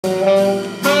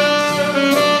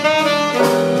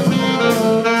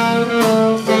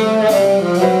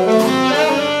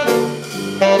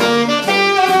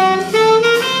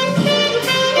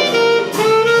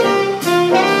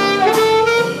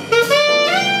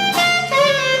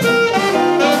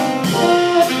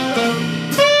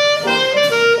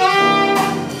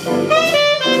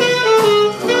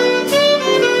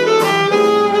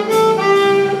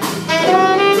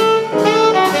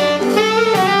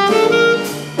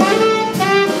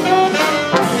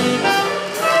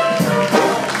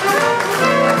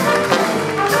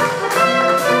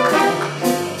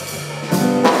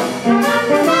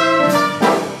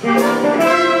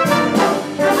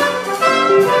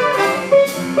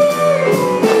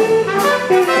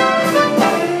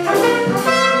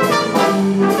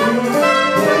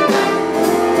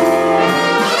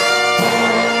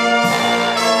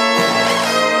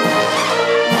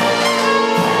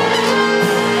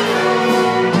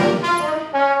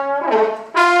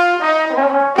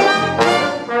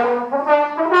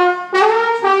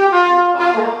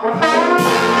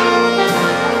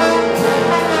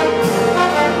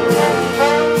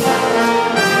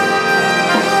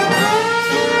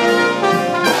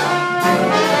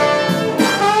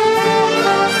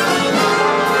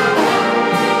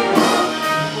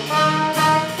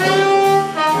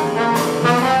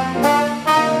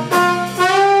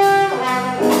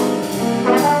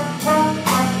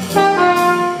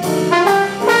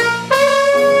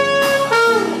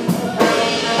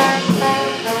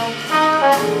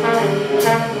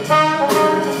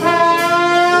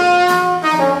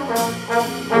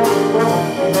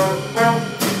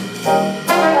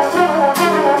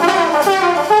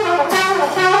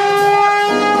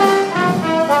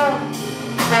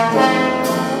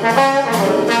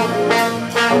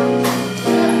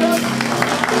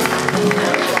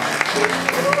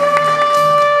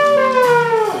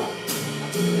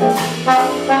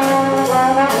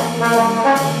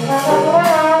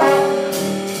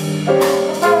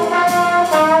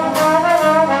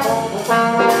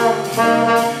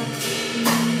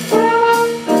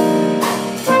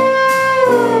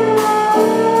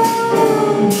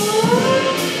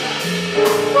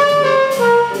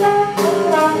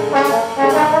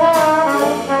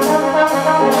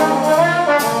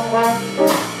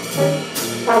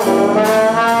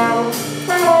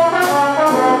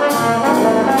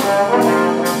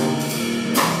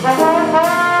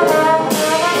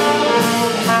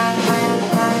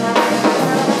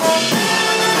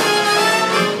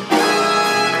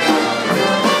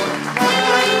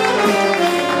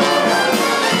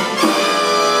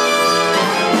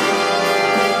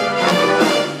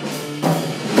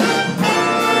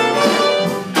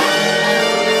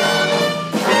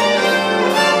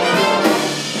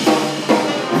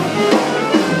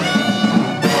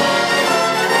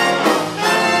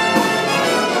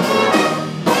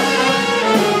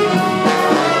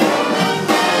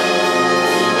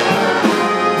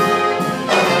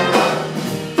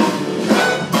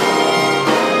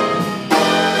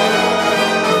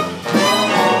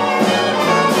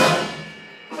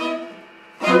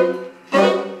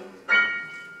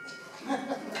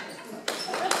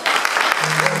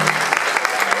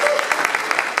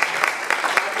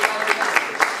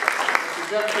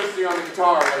On the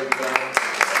guitar, ladies and gentlemen.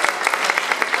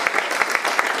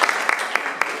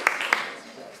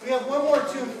 We have one more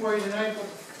tune for you tonight, but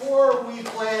before we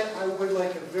play it, I would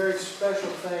like a very special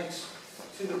thanks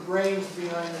to the brains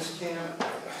behind this camp,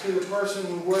 to the person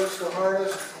who works the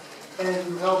hardest and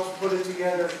who helps put it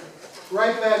together.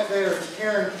 Right back there is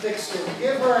Karen Dixon.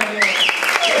 Give her a hand.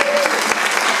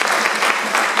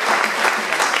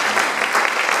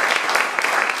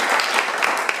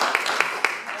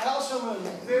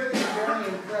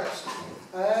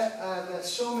 That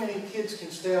so many kids can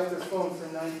stay off their phone for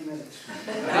 90 minutes.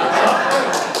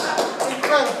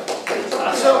 Incredible.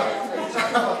 So,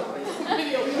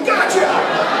 gotcha!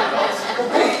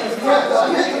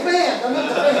 I'm in the band.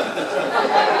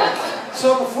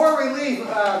 So before we leave,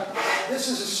 this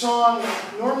is a song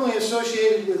normally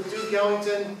associated with Duke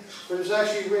Ellington, but it was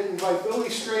actually written by Billy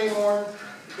Strayhorn.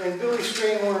 And Billy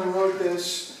Strayhorn wrote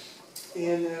this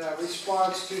in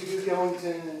response to Duke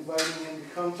Ellington inviting him to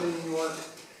come to New York.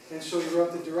 And so he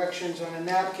wrote the directions on a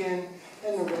napkin,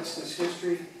 and the rest is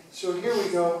history. So here we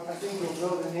go. I think you'll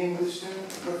know the name of this tune,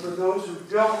 but for those who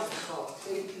don't, it's called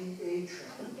Take the A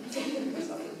Train.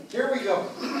 Here we go.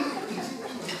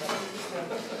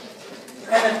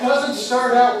 And it doesn't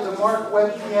start out with a Mark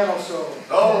Webb piano solo.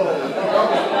 Oh!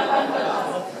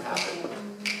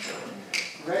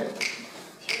 Ready?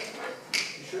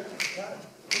 You sure?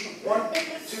 1,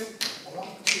 2, 1,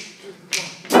 2, 3,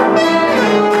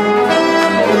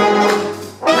 1.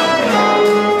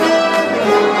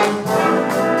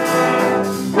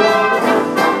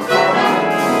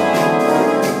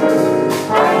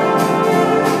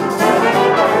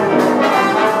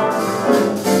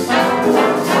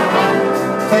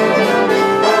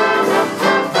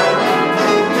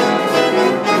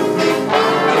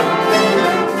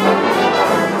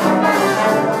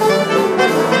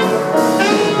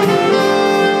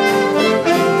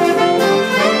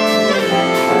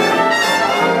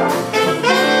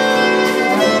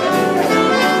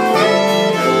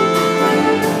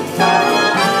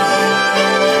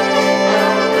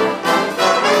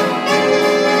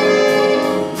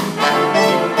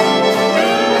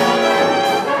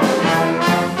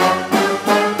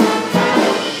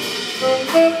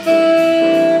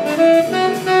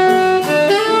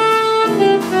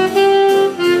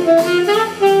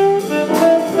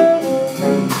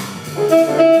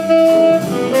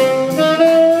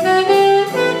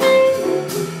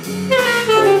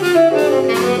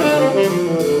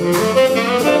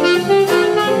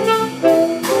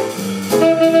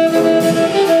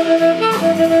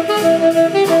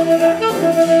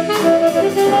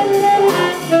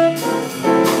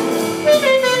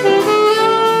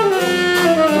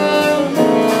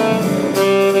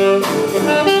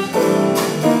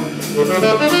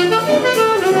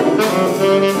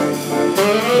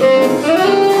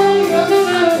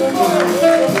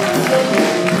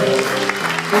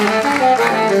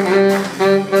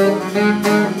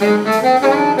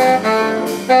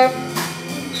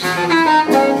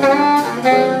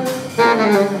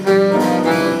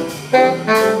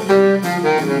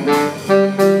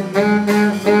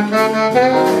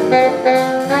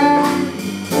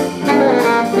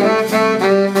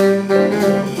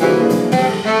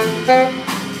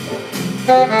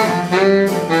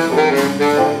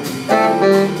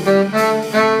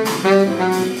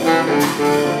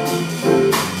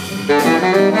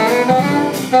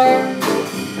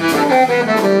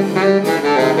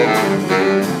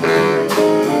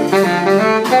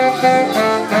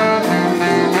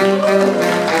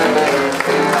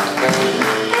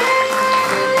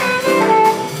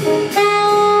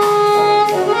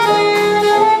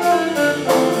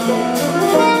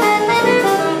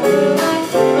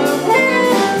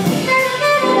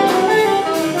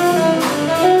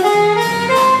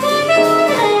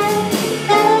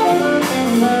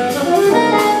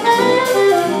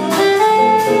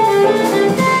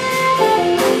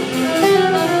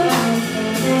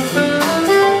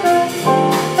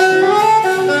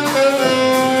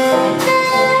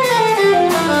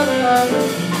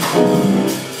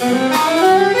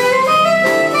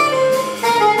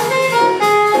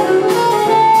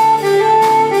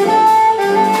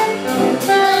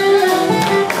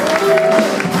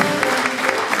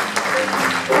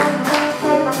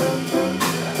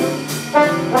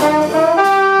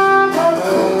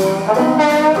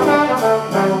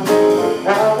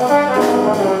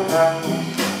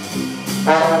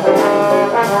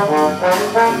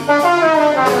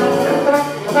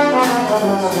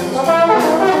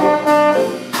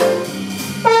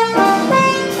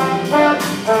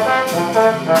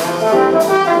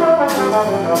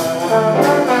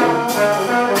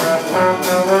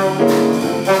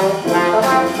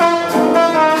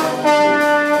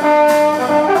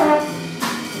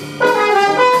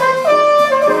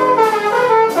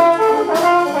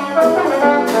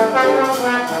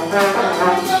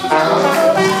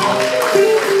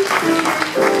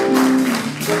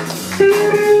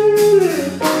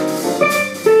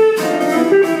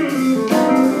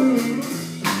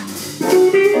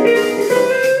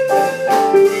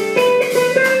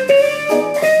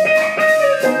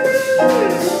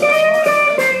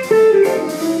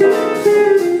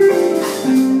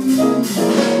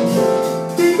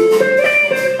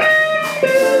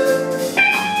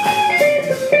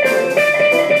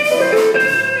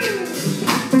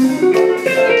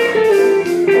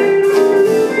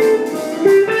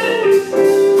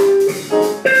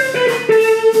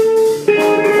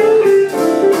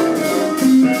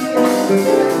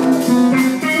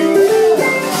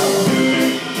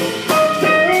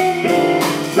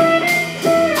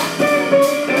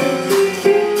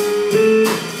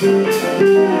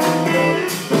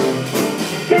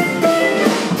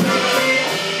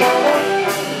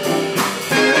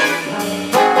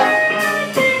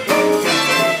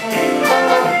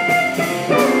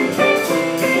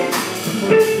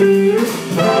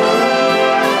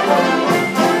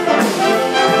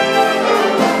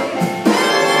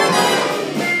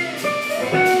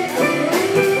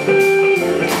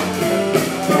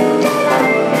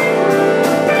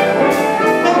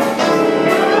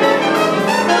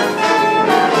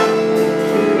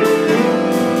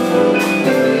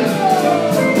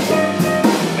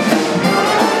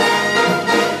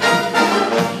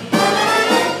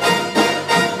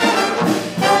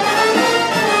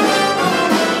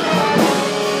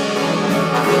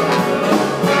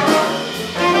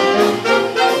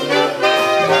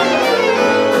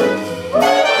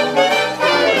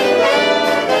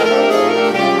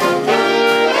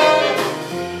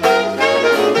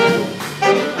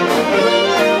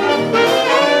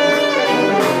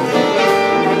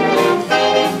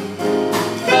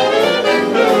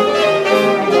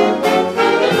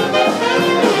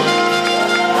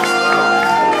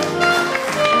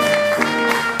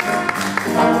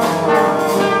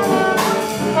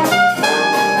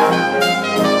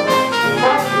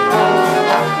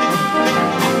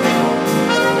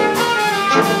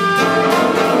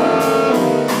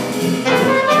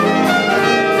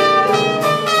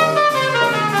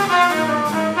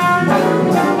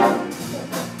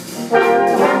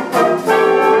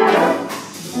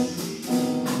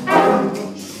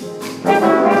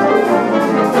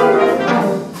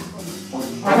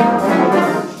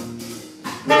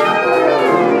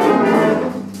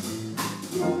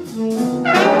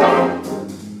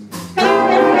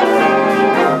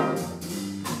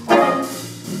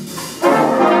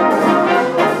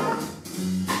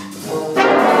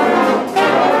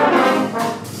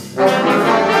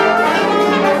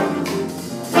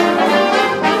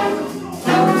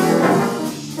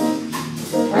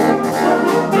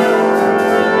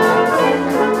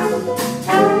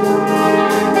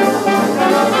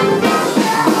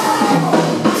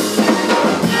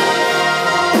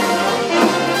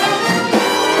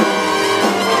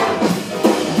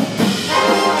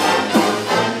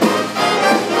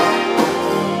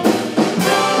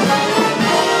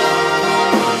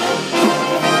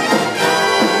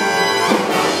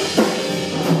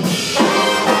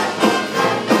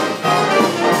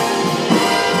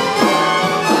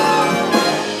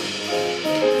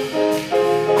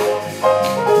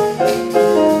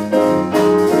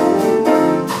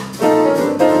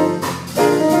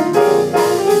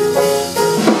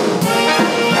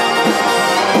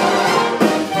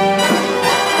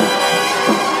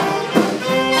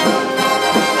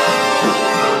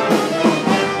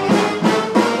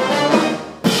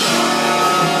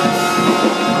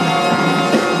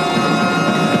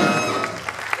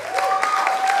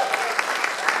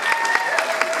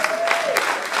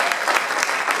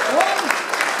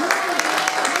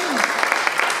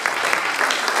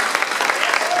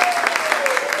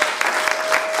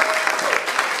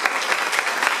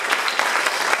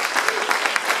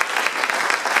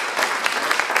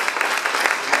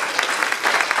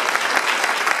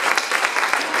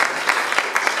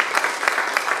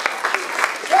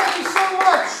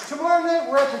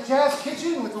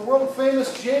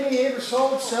 us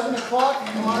hold, 7 o'clock,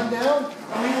 come on down.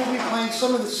 We will be playing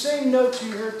some of the same notes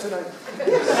you heard tonight.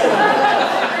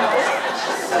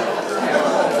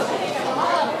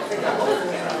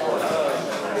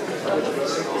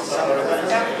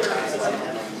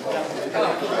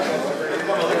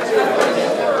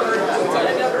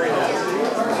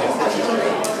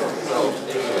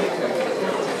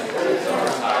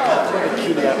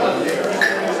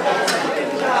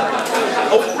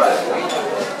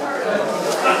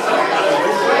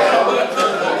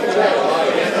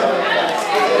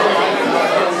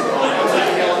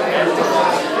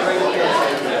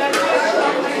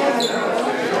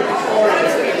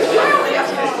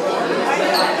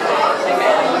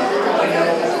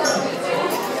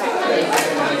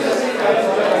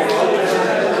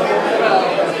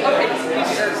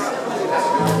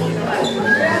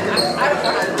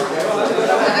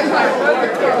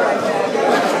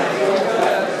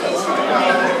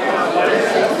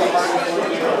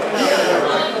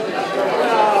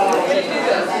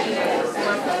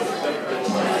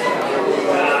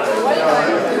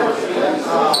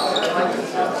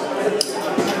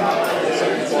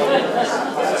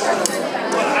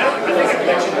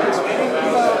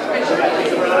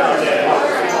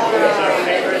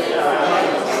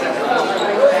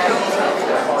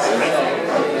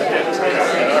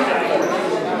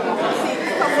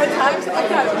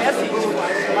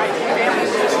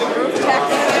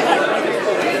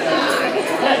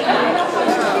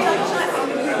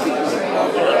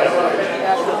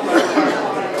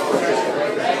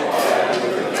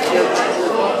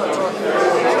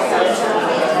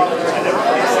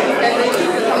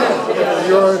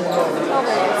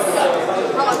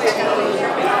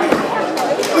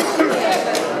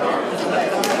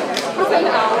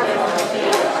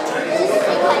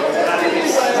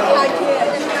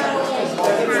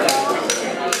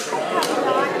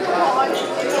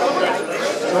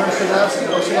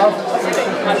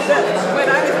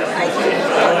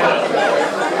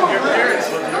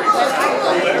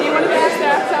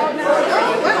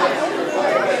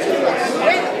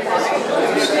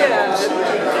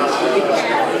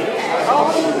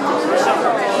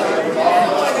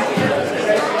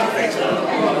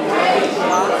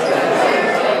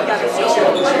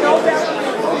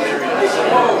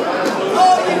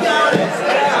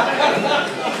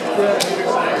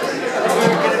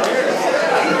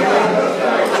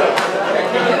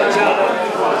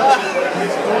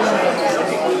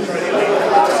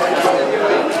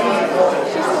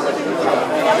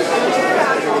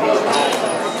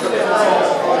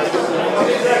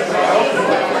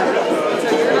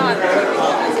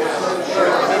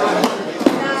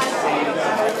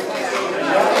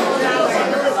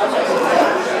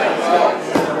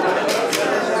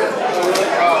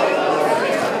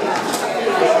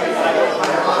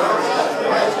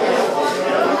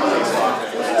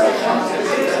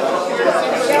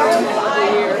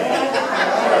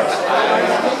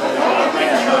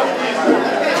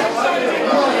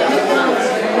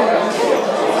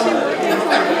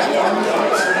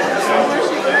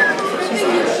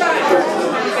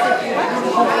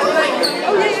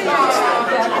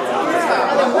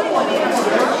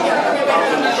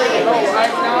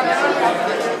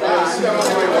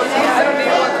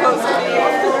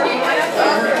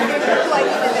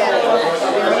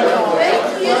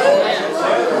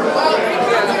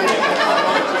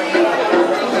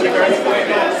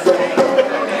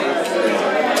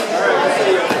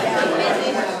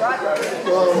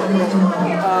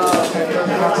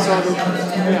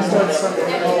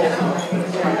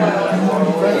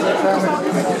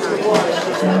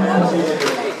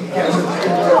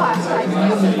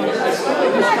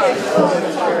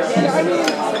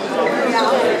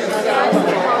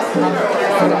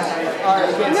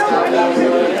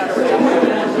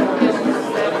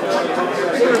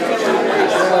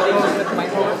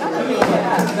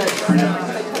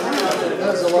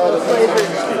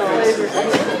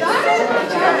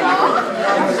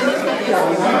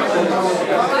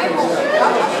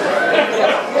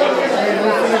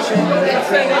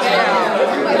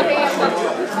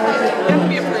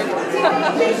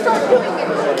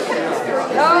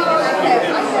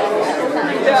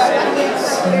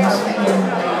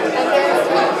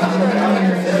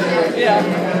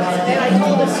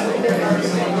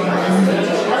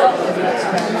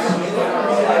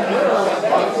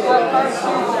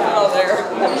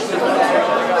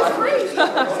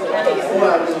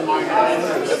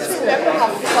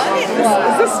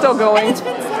 Is this still going? It's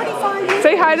been 45 years.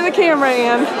 Say hi to the camera,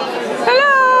 Ann.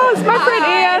 Hello, it's my friend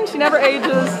Ann. She never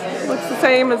ages. Looks the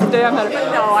same as the day I met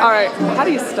her. No, all right, how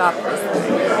do you stop this?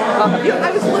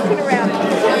 I was looking around and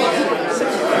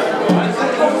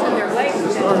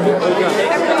And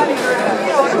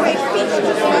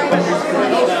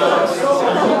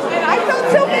I felt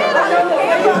so bad on the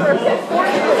camera.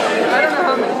 I don't know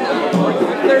how many.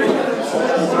 30.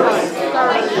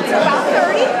 It's about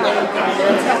 30.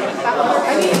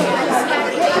 I mean,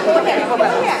 go ahead. Go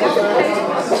ahead.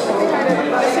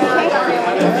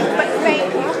 But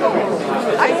thank you.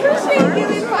 I appreciate you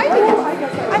inviting me.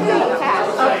 I'm going to pass.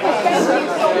 Okay. Thank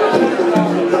you so much.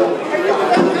 Are you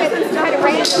thinking that it's kind of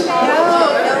random? No.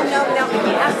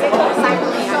 I'm sick of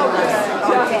cycling.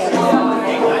 Okay.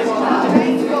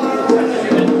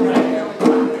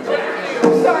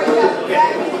 Sorry about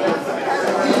that.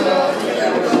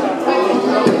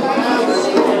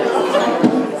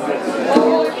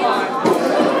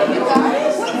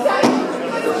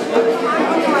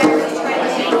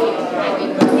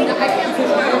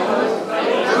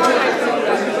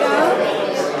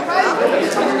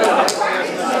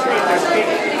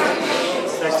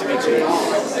 Nice to meet you.